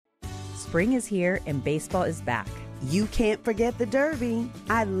Spring is here and baseball is back. You can't forget the Derby.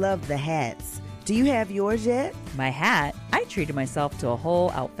 I love the hats. Do you have yours yet? My hat? I treated myself to a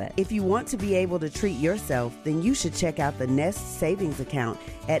whole outfit. If you want to be able to treat yourself, then you should check out the Nest Savings Account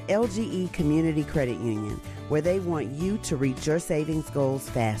at LGE Community Credit Union, where they want you to reach your savings goals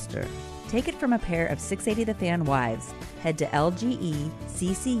faster. Take it from a pair of 680 The Fan wives. Head to lgeccu.org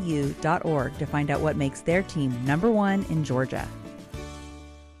to find out what makes their team #1 in Georgia.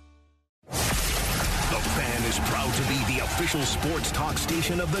 The Fan is proud to be the official sports talk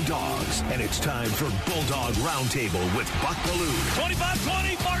station of the Dogs, and it's time for Bulldog Roundtable with Buck Belue.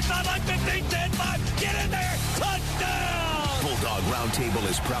 25-20, far sideline, 15, 10-5, get in there, touchdown! Bulldog Roundtable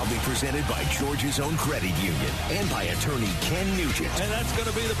is proudly presented by Georgia's own credit union and by attorney Ken Nugent. And that's going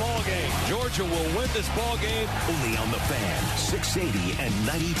to be the ball game. Georgia will win this ball game. Only on The Fan, 680 and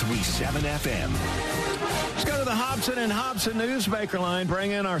 93.7 FM. Let's go to the Hobson and Hobson Newsmaker line.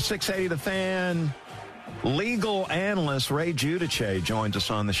 Bring in our 680 The Fan legal analyst, Ray Giudice, joins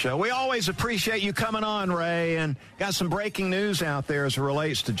us on the show. We always appreciate you coming on, Ray, and got some breaking news out there as it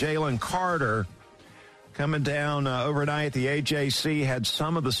relates to Jalen Carter. Coming down overnight, the AJC had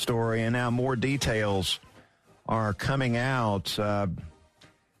some of the story, and now more details are coming out.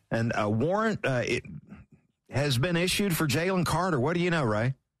 And a warrant has been issued for Jalen Carter. What do you know,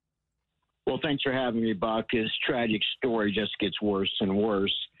 Ray? Well, thanks for having me, Buck. His tragic story just gets worse and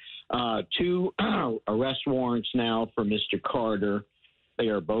worse. 2 arrest warrants now for Mr. Carter. They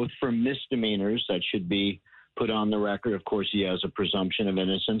are both for misdemeanors. That should be put on the record. Of course, he has a presumption of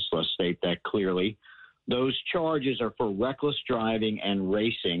innocence. Let's state that clearly. Those charges are for reckless driving and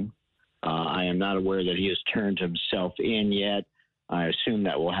racing. I am not aware that he has turned himself in yet. I assume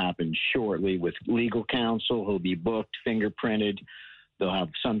that will happen shortly with legal counsel. He'll be booked, fingerprinted. They'll have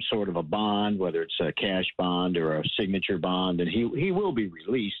some sort of a bond, whether it's a cash bond or a signature bond, and he will be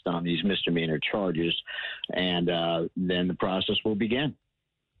released on these misdemeanor charges, and then the process will begin.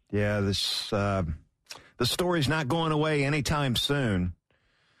 Yeah, the story's not going away anytime soon.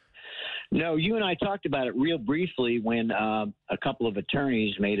 No, you and I talked about it real briefly when a couple of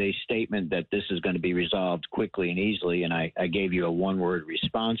attorneys made a statement that this is going to be resolved quickly and easily, and I gave you a one-word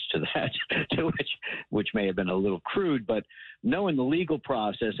response to that, which may have been a little crude, but knowing the legal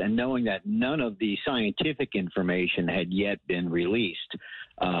process and knowing that none of the scientific information had yet been released,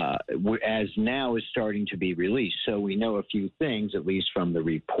 as now is starting to be released. So we know a few things, at least from the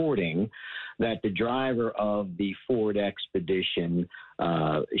reporting, that the driver of the Ford Expedition,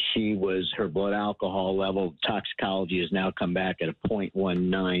 her blood alcohol level, toxicology has now come back at a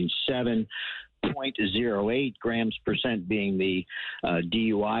 0.197, 0.08 grams percent being the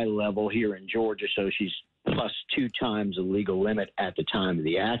DUI level here in Georgia. So she's plus 2 times the legal limit at the time of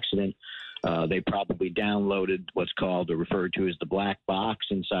the accident. They probably downloaded what's called or referred to as the black box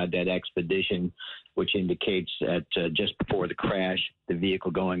inside that Expedition, which indicates that just before the crash, the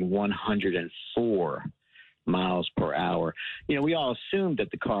vehicle going 104 miles per hour. You know, we all assumed that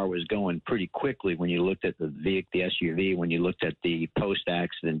the car was going pretty quickly when you looked at the SUV, when you looked at the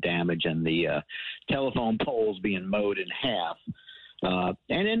post-accident damage and the telephone poles being mowed in half. And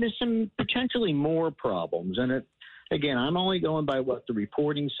then there's some potentially more problems. And again, I'm only going by what the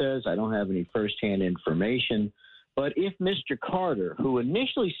reporting says. I don't have any firsthand information. But if Mr. Carter, who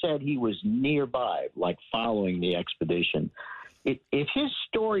initially said he was nearby, like following the Expedition, if his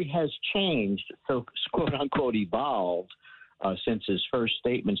story has changed, so quote-unquote evolved since his first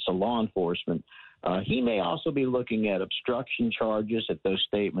statements to law enforcement, he may also be looking at obstruction charges if those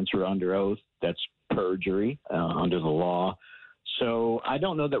statements are under oath. That's perjury under the law. So I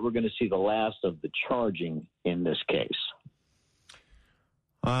don't know that we're going to see the last of the charging in this case.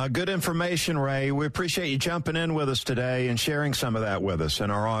 Good information, Ray. We appreciate you jumping in with us today and sharing some of that with us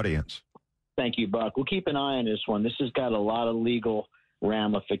and our audience. Thank you, Buck. We'll keep an eye on this one. This has got a lot of legal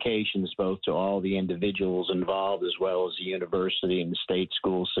ramifications, both to all the individuals involved as well as the university and the state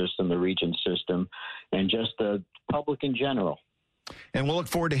school system, the region system, and just the public in general. And we'll look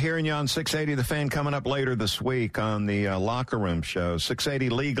forward to hearing you on 680 The Fan coming up later this week on the Locker Room Show.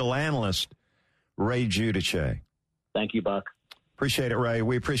 680 legal analyst Ray Giudice. Thank you, Buck. Appreciate it, Ray.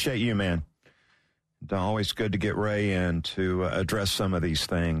 We appreciate you, man. Always good to get Ray in to address some of these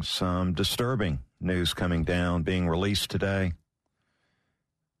things. Some disturbing news coming down, being released today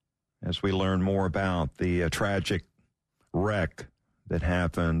as we learn more about the tragic wreck that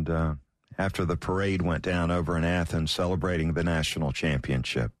happened after the parade went down over in Athens celebrating the national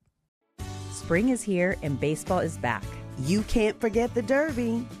championship. Spring is here and baseball is back. You can't forget the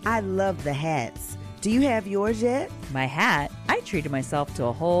Derby. I love the hats. Do you have yours yet? My hat? I treated myself to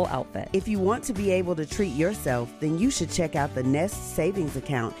a whole outfit. If you want to be able to treat yourself, then you should check out the Nest Savings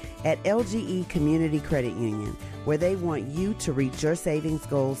Account at LGE Community Credit Union, where they want you to reach your savings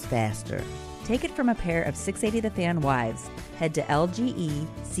goals faster. Take it from a pair of 680 The Fan wives. Head to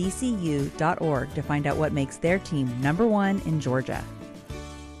lgeccu.org to find out what makes their team #1 in Georgia.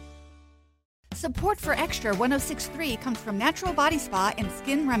 Support for Extra 106.3 comes from Natural Body Spa and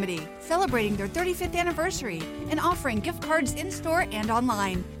Skin Remedy, celebrating their 35th anniversary and offering gift cards in-store and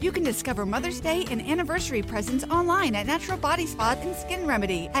online. You can discover Mother's Day and anniversary presents online at Natural Body Spa and Skin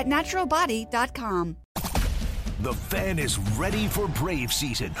Remedy at naturalbody.com. The Fan is ready for Brave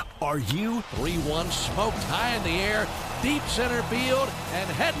season. Are you? 3-1 smoked high in the air, deep center field, and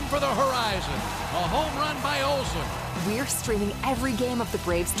heading for the horizon. A home run by Olsen. We're streaming every game of the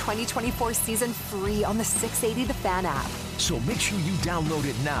Braves 2024 season free on the 680 The Fan app. So make sure you download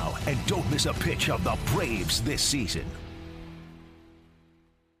it now and don't miss a pitch of the Braves this season.